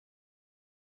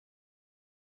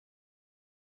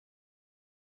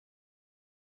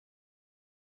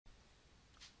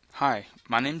Hi,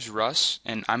 my name's Russ,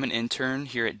 and I'm an intern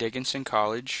here at Dickinson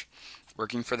College,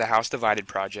 working for the House Divided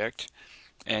project.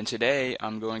 And today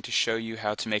I'm going to show you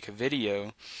how to make a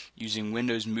video using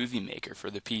Windows Movie Maker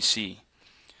for the PC.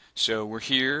 So we're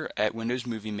here at Windows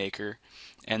Movie Maker,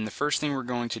 and the first thing we're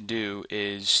going to do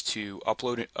is to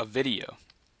upload a video.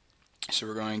 So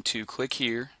we're going to click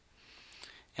here,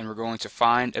 and we're going to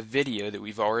find a video that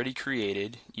we've already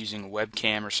created using a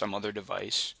webcam or some other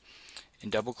device,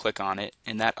 and double click on it,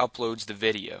 and that uploads the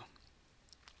video.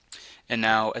 And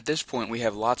now at this point we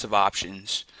have lots of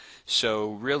options,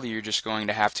 so really you're just going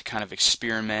to have to kind of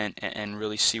experiment and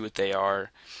really see what they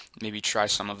are, maybe try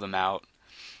some of them out.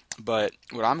 But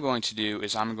what I'm going to do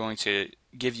is I'm going to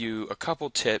give you a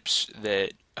couple tips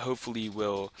that hopefully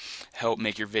will help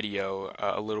make your video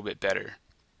a little bit better.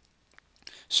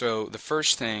 So the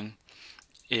first thing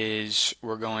is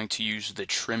we're going to use the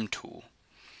trim tool.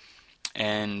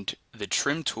 And the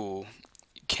trim tool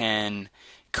can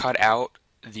cut out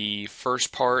the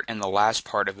first part and the last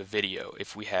part of a video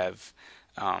if we have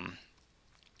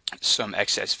some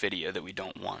excess video that we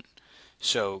don't want.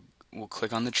 So we'll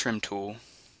click on the trim tool,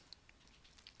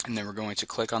 and then we're going to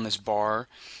click on this bar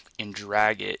and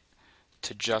drag it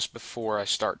to just before I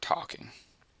start talking.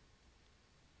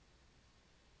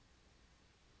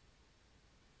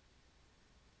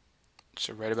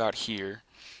 So right about here,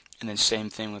 and then same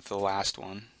thing with the last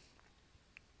one.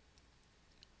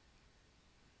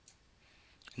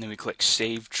 And then we click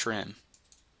Save Trim.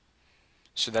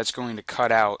 So that's going to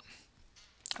cut out,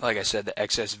 like I said, the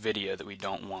excess video that we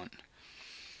don't want.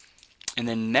 And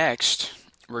then next,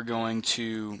 we're going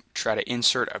to try to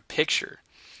insert a picture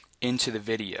into the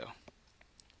video.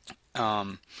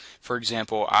 For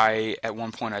example, at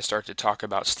one point I started to talk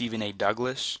about Stephen A.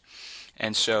 Douglas,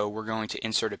 and so we're going to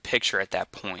insert a picture at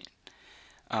that point.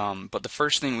 But the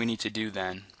first thing we need to do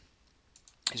then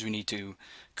is we need to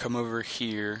come over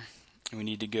here and we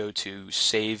need to go to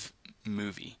Save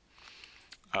Movie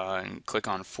and click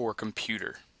on For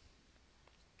Computer,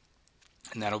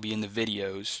 and that'll be in the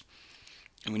videos,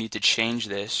 and we need to change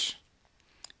this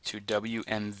to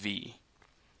WMV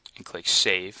and click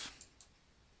Save.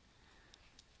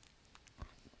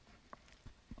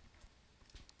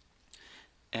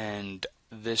 And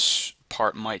this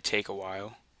part might take a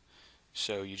while,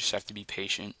 so you just have to be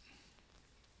patient.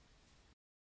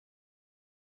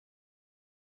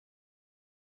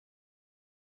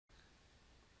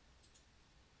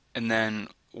 And then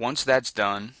once that's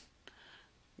done,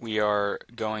 we are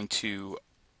going to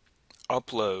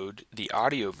upload the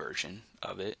audio version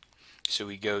of it. So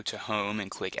we go to Home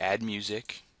and click Add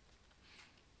Music.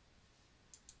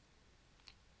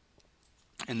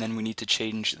 And then we need to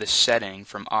change the setting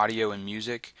from audio and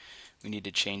music. We need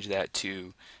to change that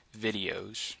to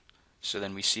videos. So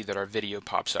then we see that our video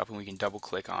pops up and we can double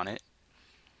click on it.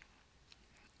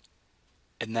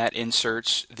 And that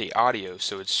inserts the audio,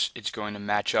 so it's going to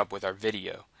match up with our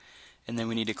video. And then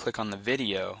we need to click on the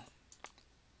video,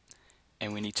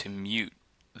 and we need to mute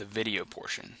the video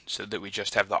portion so that we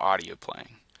just have the audio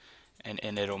playing, and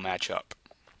it'll match up.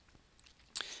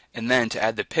 And then to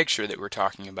add the picture that we're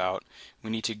talking about,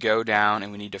 we need to go down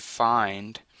and we need to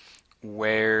find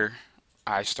where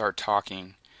I start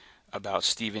talking about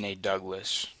Stephen A.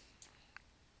 Douglas.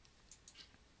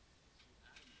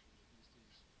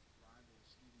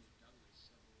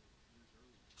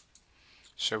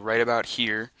 So right about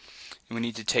here, and we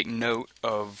need to take note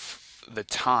of the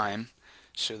time,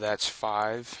 so that's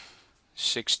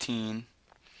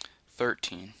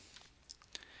 5:16:13.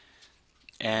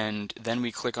 And then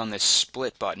we click on this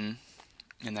split button,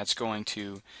 and that's going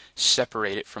to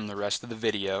separate it from the rest of the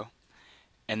video.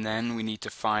 And then we need to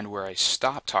find where I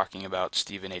stop talking about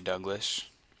Stephen A. Douglas.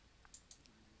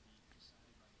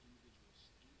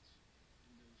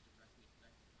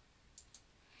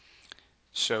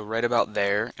 So right about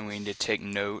there, and we need to take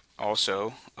note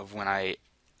also of when I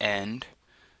end.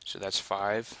 So that's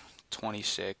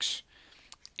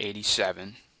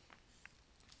 5:26:87.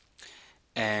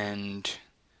 And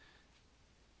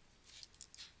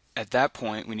at that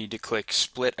point we need to click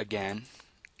split again,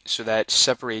 so that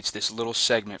separates this little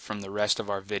segment from the rest of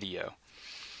our video.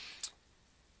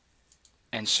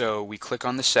 And so we click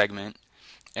on the segment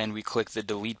and we click the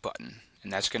delete button,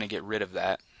 and that's going to get rid of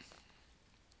that.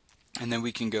 And then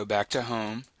we can go back to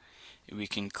Home, and we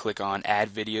can click on Add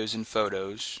Videos and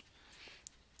Photos,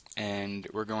 and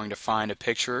we're going to find a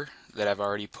picture that I've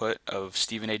already put of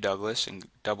Stephen A. Douglas and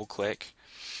double click,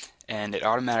 and it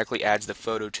automatically adds the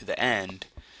photo to the end.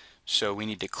 So we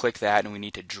need to click that and we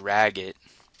need to drag it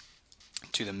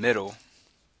to the middle.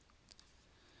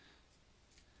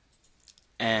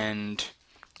 And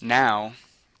now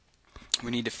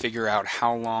we need to figure out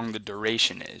how long the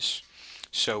duration is.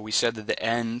 So we said that the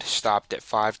end stopped at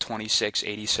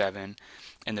 5:26:87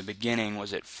 and the beginning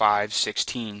was at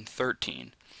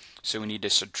 5:16:13. So we need to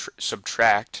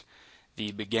subtract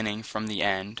the beginning from the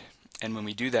end, and when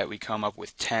we do that we come up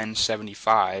with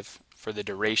 1075 for the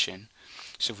duration.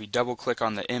 So if we double click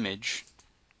on the image,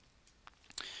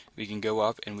 we can go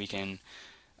up and we can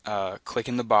click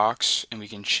in the box and we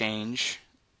can change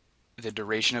the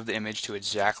duration of the image to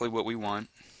exactly what we want.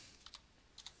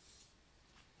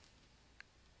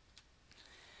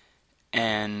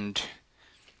 And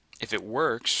if it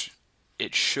works,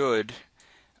 it should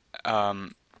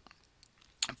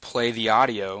play the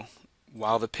audio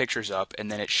while the picture's up,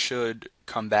 and then it should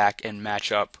come back and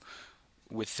match up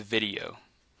with the video.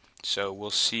 So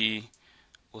we'll see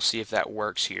if that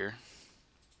works here.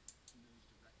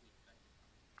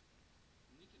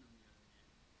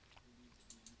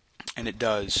 And it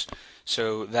does.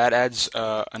 So that adds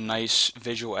a nice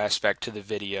visual aspect to the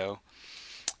video.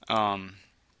 And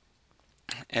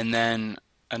then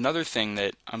another thing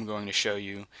that I'm going to show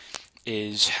you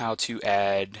is how to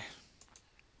add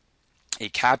a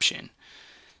caption.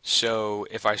 So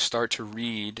if I start to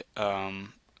read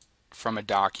from a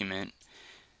document,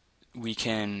 we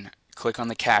can click on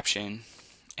the caption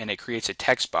and it creates a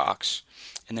text box,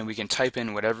 and then we can type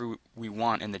in whatever we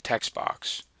want in the text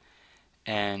box,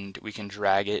 and we can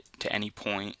drag it to any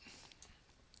point,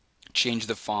 change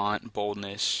the font,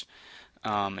 boldness,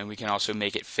 and we can also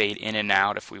make it fade in and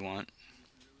out if we want.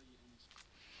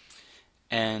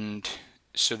 And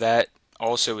so that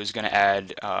also is going to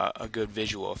add a good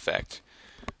visual effect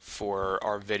for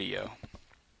our video.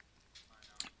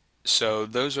 So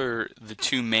those are the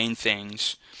two main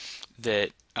things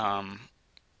that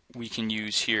we can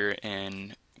use here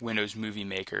in Windows Movie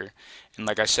Maker. And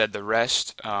like I said, the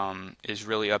rest is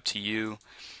really up to you.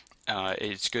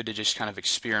 It's good to just kind of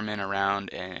experiment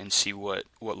around and see what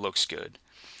looks good.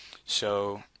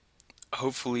 So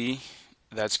hopefully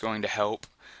that's going to help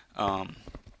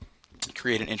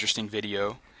create an interesting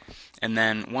video. And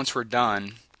then once we're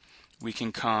done, we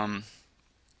can come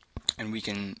and we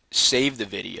can save the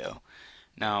video.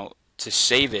 Now to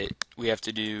save it, we have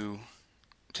to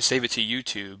save it to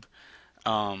YouTube,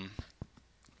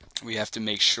 we have to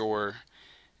make sure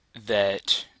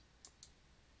that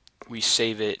we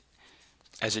save it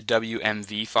as a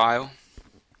WMV file.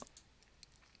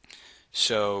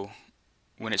 So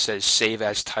when it says save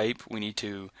as type, we need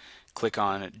to click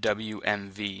on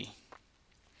WMV,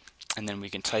 and then we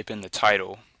can type in the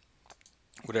title,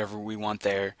 whatever we want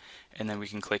there, and then we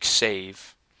can click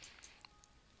save,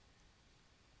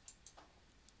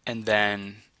 and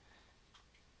then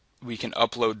we can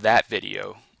upload that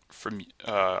video from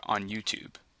on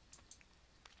YouTube.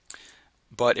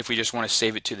 But if we just want to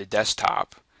save it to the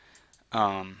desktop,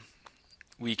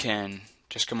 we can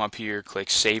just come up here, click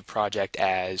Save Project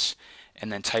As,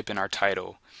 and then type in our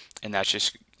title, and that's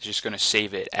just going to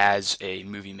save it as a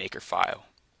Movie Maker file.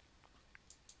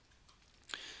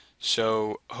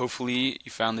 So hopefully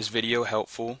you found this video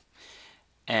helpful,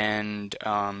 and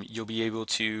you'll be able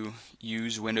to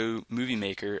use Windows Movie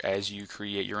Maker as you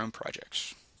create your own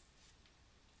projects.